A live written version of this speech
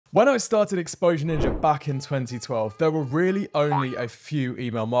When I started Exposure Ninja back in 2012, there were really only a few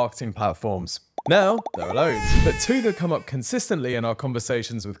email marketing platforms. Now, there are loads, but two that come up consistently in our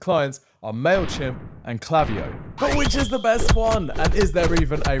conversations with clients are Mailchimp and Klaviyo. But which is the best one? And is there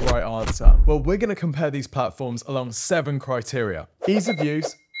even a right answer? Well, we're going to compare these platforms along 7 criteria: ease of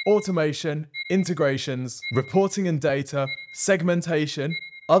use, automation, integrations, reporting and data, segmentation,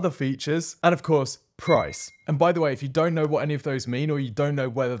 other features, and of course, price. And by the way, if you don't know what any of those mean, or you don't know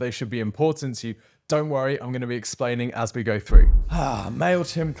whether they should be important to you, don't worry, I'm going to be explaining as we go through.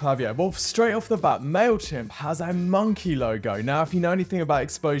 Mailchimp, Klaviyo. Well, straight off the bat, Mailchimp has a monkey logo. Now, if you know anything about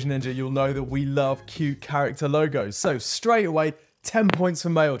Exposure Ninja, you'll know that we love cute character logos. So straight away, 10 points for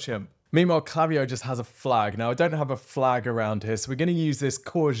Mailchimp. Meanwhile, Klaviyo just has a flag. Now, I don't have a flag around here, so we're going to use this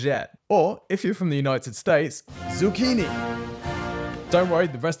courgette. Or, if you're from the United States, zucchini. Don't worry,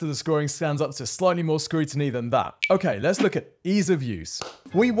 the rest of the scoring stands up to slightly more scrutiny than that. Okay, let's look at ease of use.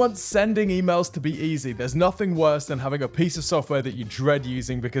 We want sending emails to be easy. There's nothing worse than having a piece of software that you dread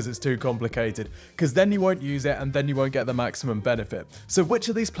using because it's too complicated, because then you won't use it and then you won't get the maximum benefit. So which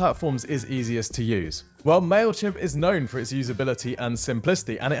of these platforms is easiest to use? Well, Mailchimp is known for its usability and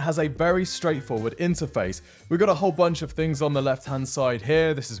simplicity, and it has a very straightforward interface. We've got a whole bunch of things on the left-hand side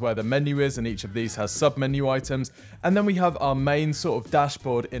here. This is where the menu is, and each of these has sub-menu items. And then we have our main sort of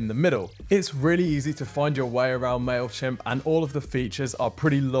dashboard in the middle. It's really easy to find your way around Mailchimp, and all of the features are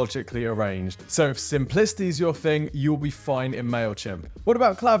pretty logically arranged. So if simplicity is your thing, you'll be fine in Mailchimp. What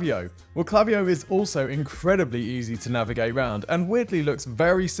about Klaviyo? Well, Klaviyo is also incredibly easy to navigate around, and weirdly looks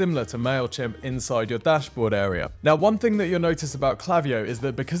very similar to Mailchimp inside your dashboard area. Now, one thing that you'll notice about Klaviyo is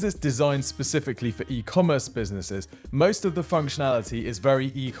that because it's designed specifically for e-commerce businesses, most of the functionality is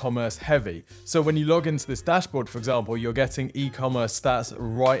very e-commerce heavy. So when you log into this dashboard, for example, you're getting e-commerce stats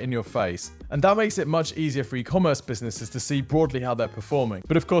right in your face. And that makes it much easier for e-commerce businesses to see broadly how they're performing.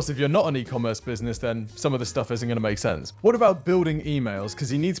 But of course, if you're not an e-commerce business, then some of the stuff isn't going to make sense. What about building emails?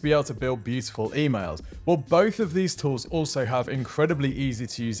 Because you need to be able to build beautiful emails. Well, both of these tools also have incredibly easy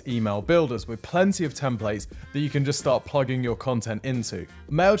to use email builders with plenty of templates that you can just start plugging your content into.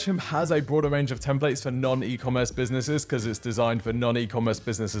 Mailchimp has a broader range of templates for non-e-commerce businesses because it's designed for non-e-commerce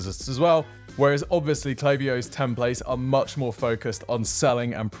businesses as well, whereas obviously Klaviyo's templates are much more focused on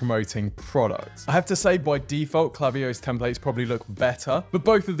selling and promoting products. I have to say, by default, Klaviyo's templates probably look better, but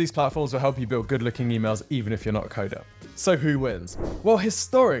both of these platforms will help you build good-looking emails even if you're not a coder. So who wins? Well,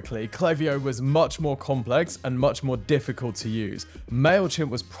 historically, Klaviyo was much more complex and much more difficult to use. Mailchimp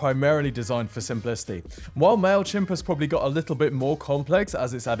was primarily designed for simplicity. While Mailchimp has probably got a little bit more complex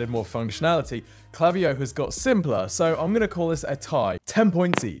as it's added more functionality, Klaviyo has got simpler, so I'm going to call this a tie. 10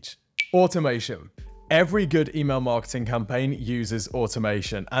 points each. Automation. Every good email marketing campaign uses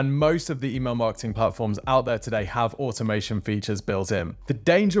automation, and most of the email marketing platforms out there today have automation features built in. The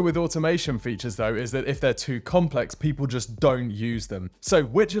danger with automation features, though, is that if they're too complex, people just don't use them. So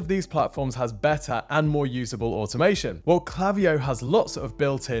which of these platforms has better and more usable automation? Well, Klaviyo has lots of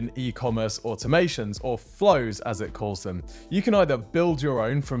built-in e-commerce automations, or flows as it calls them. You can either build your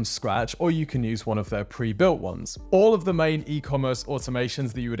own from scratch, or you can use one of their pre-built ones. All of the main e-commerce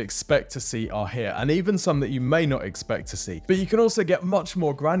automations that you would expect to see are here, and even some that you may not expect to see. But you can also get much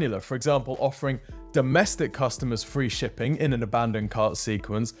more granular, for example, offering domestic customers free shipping in an abandoned cart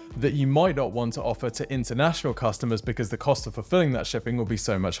sequence that you might not want to offer to international customers because the cost of fulfilling that shipping will be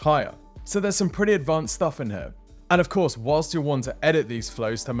so much higher. So there's some pretty advanced stuff in here. And of course, whilst you'll want to edit these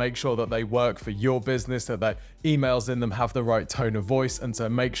flows to make sure that they work for your business, that the emails in them have the right tone of voice, and to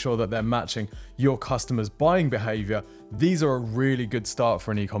make sure that they're matching your customers' buying behavior, these are a really good start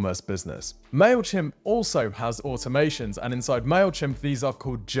for an e-commerce business. Mailchimp also has automations, and inside Mailchimp, these are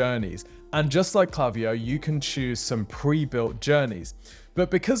called journeys. And just like Klaviyo, you can choose some pre-built journeys. But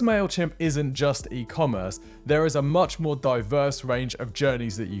because Mailchimp isn't just e-commerce, there is a much more diverse range of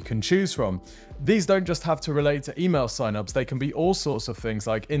journeys that you can choose from. These don't just have to relate to email signups, they can be all sorts of things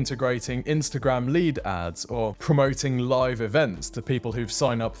like integrating Instagram lead ads or promoting live events to people who've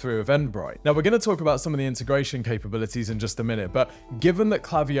signed up through Eventbrite. Now, we're going to talk about some of the integration capabilities in just a minute, but given that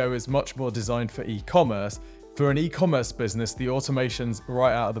Klaviyo is much more designed for e-commerce, for an e-commerce business, the automations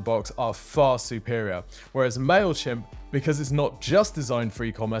right out of the box are far superior. Whereas Mailchimp, because it's not just designed for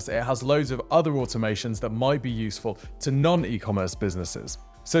e-commerce, it has loads of other automations that might be useful to non-e-commerce businesses.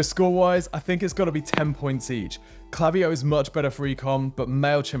 So score-wise, I think it's got to be 10 points each. Klaviyo is much better for e-com, but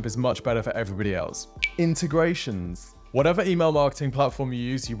Mailchimp is much better for everybody else. Integrations. Whatever email marketing platform you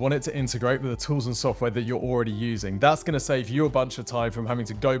use, you want it to integrate with the tools and software that you're already using. That's going to save you a bunch of time from having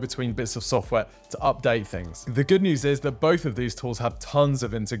to go between bits of software to update things. The good news is that both of these tools have tons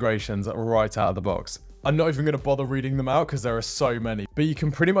of integrations right out of the box. I'm not even going to bother reading them out because there are so many. But you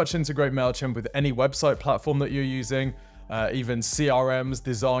can pretty much integrate Mailchimp with any website platform that you're using. Even CRMs,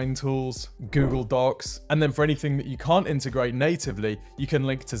 design tools, Google Docs. And then for anything that you can't integrate natively, you can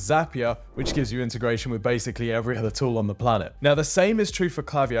link to Zapier, which gives you integration with basically every other tool on the planet. Now, the same is true for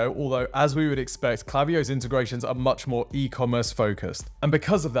Klaviyo, although as we would expect, Klaviyo's integrations are much more e-commerce focused. And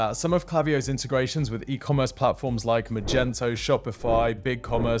because of that, some of Klaviyo's integrations with e-commerce platforms like Magento, Shopify,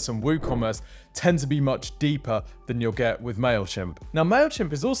 BigCommerce, and WooCommerce tend to be much deeper than you'll get with Mailchimp. Now,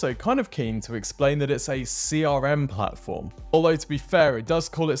 Mailchimp is also kind of keen to explain that it's a CRM platform. Although to be fair, it does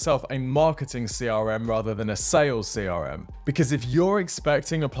call itself a marketing CRM rather than a sales CRM. Because if you're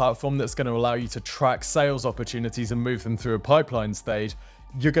expecting a platform that's going to allow you to track sales opportunities and move them through a pipeline stage,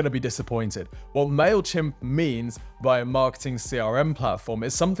 you're going to be disappointed. What Mailchimp means by a marketing CRM platform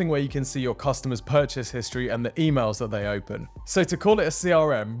is something where you can see your customers' purchase history and the emails that they open. So to call it a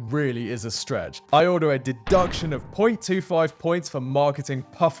CRM really is a stretch. I order a deduction of 0.25 points for marketing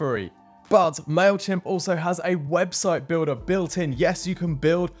puffery. But Mailchimp also has a website builder built in. Yes, you can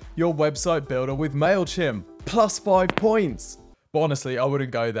build your website builder with Mailchimp. Plus 5 points. But honestly, I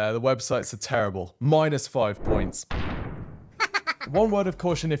wouldn't go there. The websites are terrible. Minus 5 points. One word of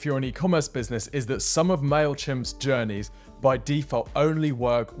caution if you're an e-commerce business is that some of Mailchimp's journeys by default only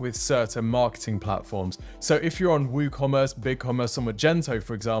work with certain marketing platforms. So if you're on WooCommerce, BigCommerce, or Magento,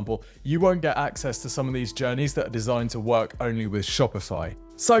 for example, you won't get access to some of these journeys that are designed to work only with Shopify.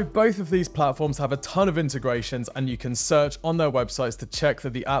 So both of these platforms have a ton of integrations, and you can search on their websites to check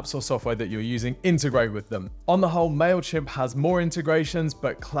that the apps or software that you're using integrate with them. On the whole, Mailchimp has more integrations,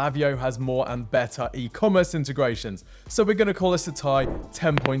 but Klaviyo has more and better e-commerce integrations. So we're going to call this a tie,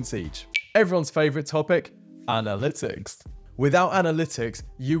 10 points each. Everyone's favorite topic, analytics. Without analytics,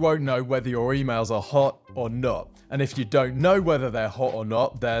 you won't know whether your emails are hot or not. And if you don't know whether they're hot or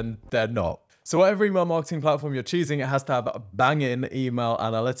not, then they're not. So whatever email marketing platform you're choosing, it has to have a banging email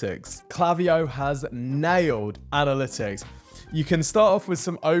analytics. Klaviyo has nailed analytics. You can start off with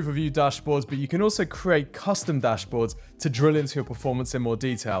some overview dashboards, but you can also create custom dashboards to drill into your performance in more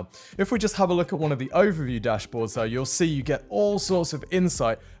detail. If we just have a look at one of the overview dashboards though, you'll see you get all sorts of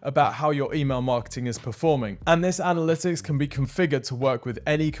insight about how your email marketing is performing. And this analytics can be configured to work with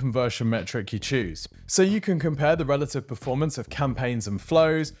any conversion metric you choose. So you can compare the relative performance of campaigns and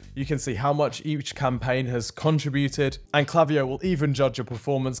flows, you can see how much each campaign has contributed, and Klaviyo will even judge your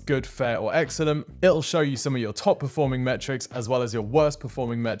performance good, fair, or excellent. It'll show you some of your top performing metrics as well as your worst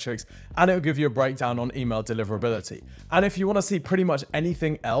performing metrics, and it'll give you a breakdown on email deliverability. And if you want to see pretty much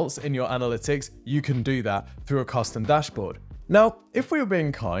anything else in your analytics, you can do that through a custom dashboard. Now, if we were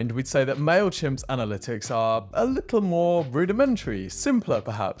being kind, we'd say that Mailchimp's analytics are a little more rudimentary, simpler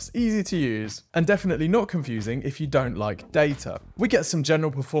perhaps, easy to use, and definitely not confusing if you don't like data. We get some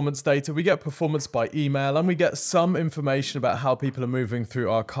general performance data, we get performance by email, and we get some information about how people are moving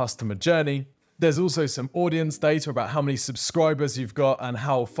through our customer journey. There's also some audience data about how many subscribers you've got and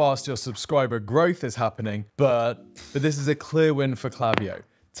how fast your subscriber growth is happening, but this is a clear win for Klaviyo.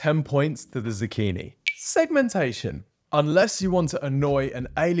 10 points to the zucchini. Segmentation. Unless you want to annoy and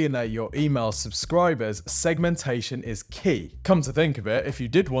alienate your email subscribers, segmentation is key. Come to think of it, if you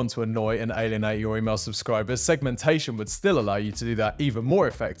did want to annoy and alienate your email subscribers, segmentation would still allow you to do that even more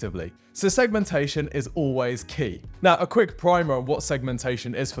effectively. So segmentation is always key. Now, a quick primer on what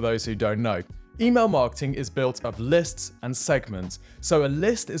segmentation is for those who don't know. Email marketing is built of lists and segments. So a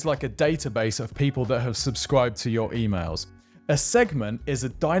list is like a database of people that have subscribed to your emails. A segment is a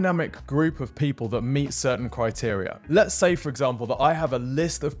dynamic group of people that meet certain criteria. Let's say, for example, that I have a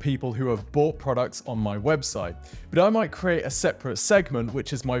list of people who have bought products on my website, but I might create a separate segment,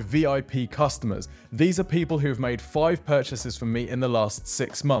 which is my VIP customers. These are people who have made 5 purchases from me in the last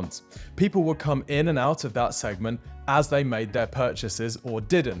 6 months. People will come in and out of that segment as they made their purchases or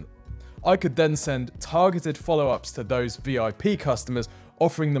didn't. I could then send targeted follow-ups to those VIP customers,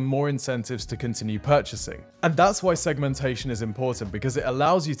 offering them more incentives to continue purchasing. And that's why segmentation is important, because it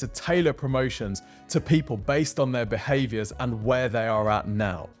allows you to tailor promotions to people based on their behaviors and where they are at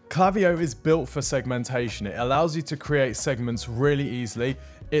now. Klaviyo is built for segmentation. It allows you to create segments really easily.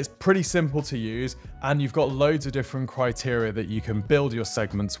 It's pretty simple to use, and you've got loads of different criteria that you can build your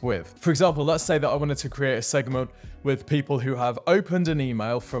segments with. For example, let's say that I wanted to create a segment with people who have opened an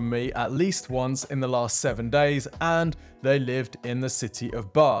email from me at least once in the last 7 days and they lived in the city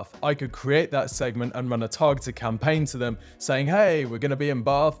of Bath. I could create that segment and run a targeted campaign to them saying, hey, we're going to be in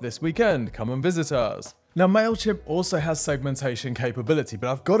Bath this weekend, come and visit us. Now, Mailchimp also has segmentation capability,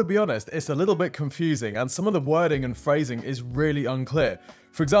 but I've got to be honest, it's a little bit confusing and some of the wording and phrasing is really unclear.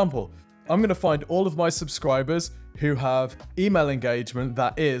 For example, I'm going to find all of my subscribers who have email engagement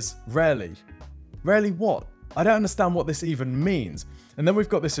that is rarely. Rarely what? I don't understand what this even means. And then we've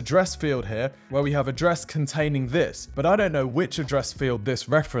got this address field here where we have address containing this, but I don't know which address field this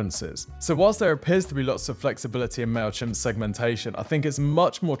references. So whilst there appears to be lots of flexibility in Mailchimp segmentation, I think it's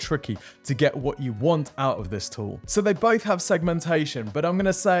much more tricky to get what you want out of this tool. So they both have segmentation, but I'm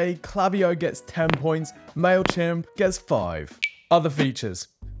gonna say Klaviyo gets 10 points, Mailchimp gets 5. Other features.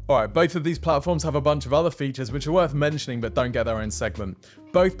 Alright, both of these platforms have a bunch of other features which are worth mentioning but don't get their own segment.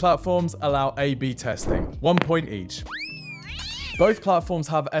 Both platforms allow A/B testing, 1 point each. Both platforms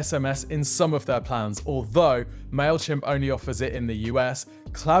have SMS in some of their plans, although Mailchimp only offers it in the US.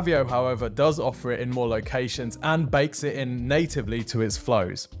 Klaviyo, however, does offer it in more locations and bakes it in natively to its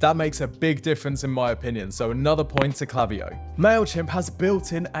flows. That makes a big difference in my opinion, so another point to Klaviyo. Mailchimp has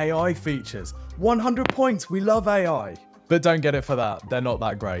built-in AI features. 100 points, we love AI. But don't get it for that, they're not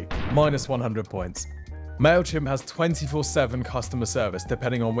that great. Minus 100 points. Mailchimp has 24/7 customer service,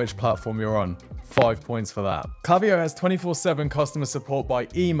 depending on which platform you're on. 5 points for that. Klaviyo has 24/7 customer support by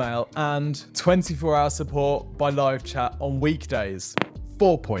email and 24-hour support by live chat on weekdays.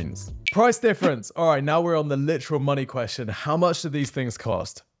 4 points. Price difference. All right, now we're on the literal money question. How much do these things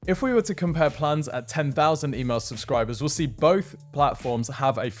cost? If we were to compare plans at 10,000 email subscribers, we'll see both platforms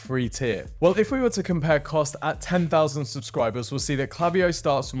have a free tier. Well, if we were to compare cost at 10,000 subscribers, we'll see that Klaviyo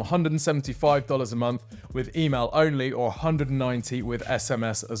starts from $175 a month with email only, or $190 with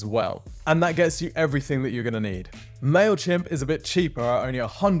SMS as well. And that gets you everything that you're gonna need. Mailchimp is a bit cheaper at only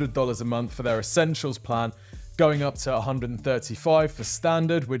 $100 a month for their Essentials plan, going up to $135 for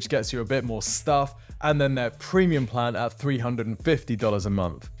standard, which gets you a bit more stuff, and then their premium plan at $350 a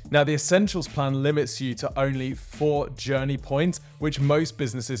month. Now, the Essentials plan limits you to only 4 journey points, which most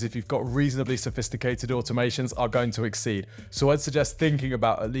businesses, if you've got reasonably sophisticated automations, are going to exceed. So I'd suggest thinking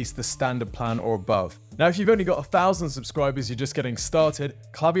about at least the standard plan or above. Now, if you've only got 1,000 subscribers, you're just getting started,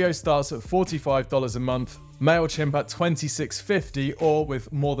 Klaviyo starts at $45 a month, Mailchimp at $26.50, or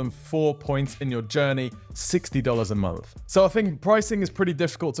with more than 4 points in your journey, $60 a month. So I think pricing is pretty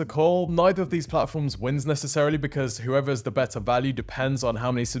difficult to call. Neither of these platforms wins necessarily because whoever's the better value depends on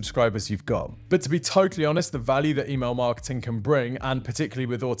how many subscribers you've got. But to be totally honest, the value that email marketing can bring, and particularly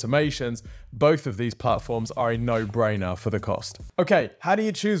with automations, both of these platforms are a no-brainer for the cost. Okay, how do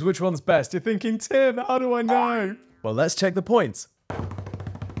you choose which one's best? You're thinking, Tim, how do I know? Well, let's check the points.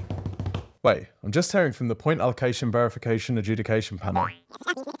 Wait, I'm just hearing from the point allocation verification adjudication panel.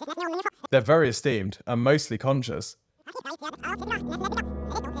 They're very esteemed and mostly conscious.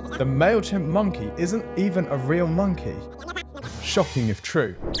 The Mailchimp monkey isn't even a real monkey. Shocking if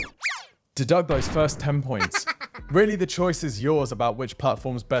true. Deduct those first 10 points. Really, the choice is yours about which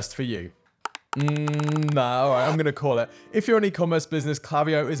platform's best for you. Nah, alright, I'm gonna call it. If you're an e-commerce business,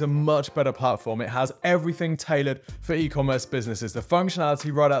 Klaviyo is a much better platform. It has everything tailored for e-commerce businesses. The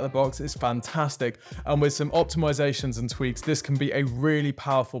functionality right out of the box is fantastic, and with some optimizations and tweaks, this can be a really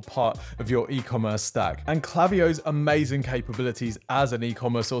powerful part of your e-commerce stack. And Klaviyo's amazing capabilities as an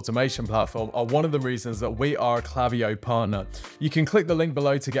e-commerce automation platform are one of the reasons that we are a Klaviyo partner. You can click the link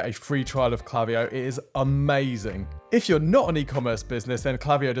below to get a free trial of Klaviyo. It is amazing. If you're not an e-commerce business, then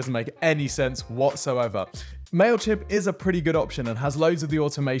Klaviyo doesn't make any sense whatsoever. Mailchimp is a pretty good option and has loads of the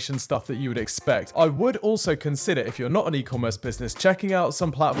automation stuff that you would expect. I would also consider, if you're not an e-commerce business, checking out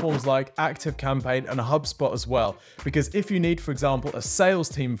some platforms like ActiveCampaign and HubSpot as well. Because if you need, for example, a sales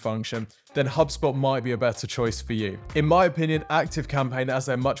team function, then HubSpot might be a better choice for you. In my opinion, ActiveCampaign has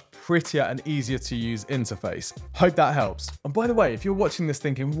a much prettier and easier to use interface. Hope that helps. And by the way, if you're watching this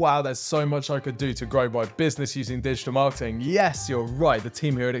thinking, wow, there's so much I could do to grow my business using digital marketing, yes, you're right. The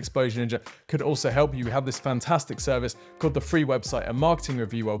team here at Exposure Ninja could also help you. We have this fantastic service called the Free Website and Marketing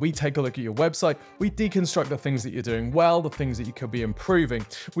Review, where we take a look at your website, we deconstruct the things that you're doing well, the things that you could be improving.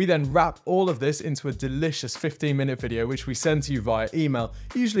 We then wrap all of this into a delicious 15-minute video, which we send to you via email,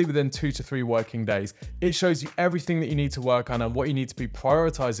 usually within 2 to 3 working days. It shows you everything that you need to work on and what you need to be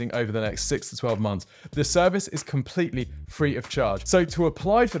prioritizing over the next 6 to 12 months. The service is completely free of charge. So to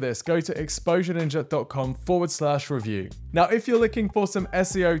apply for this, go to exposureninja.com/review. Now, if you're looking for some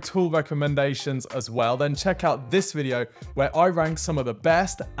SEO tool recommendations as well, then check out this video where I rank some of the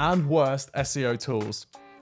best and worst SEO tools.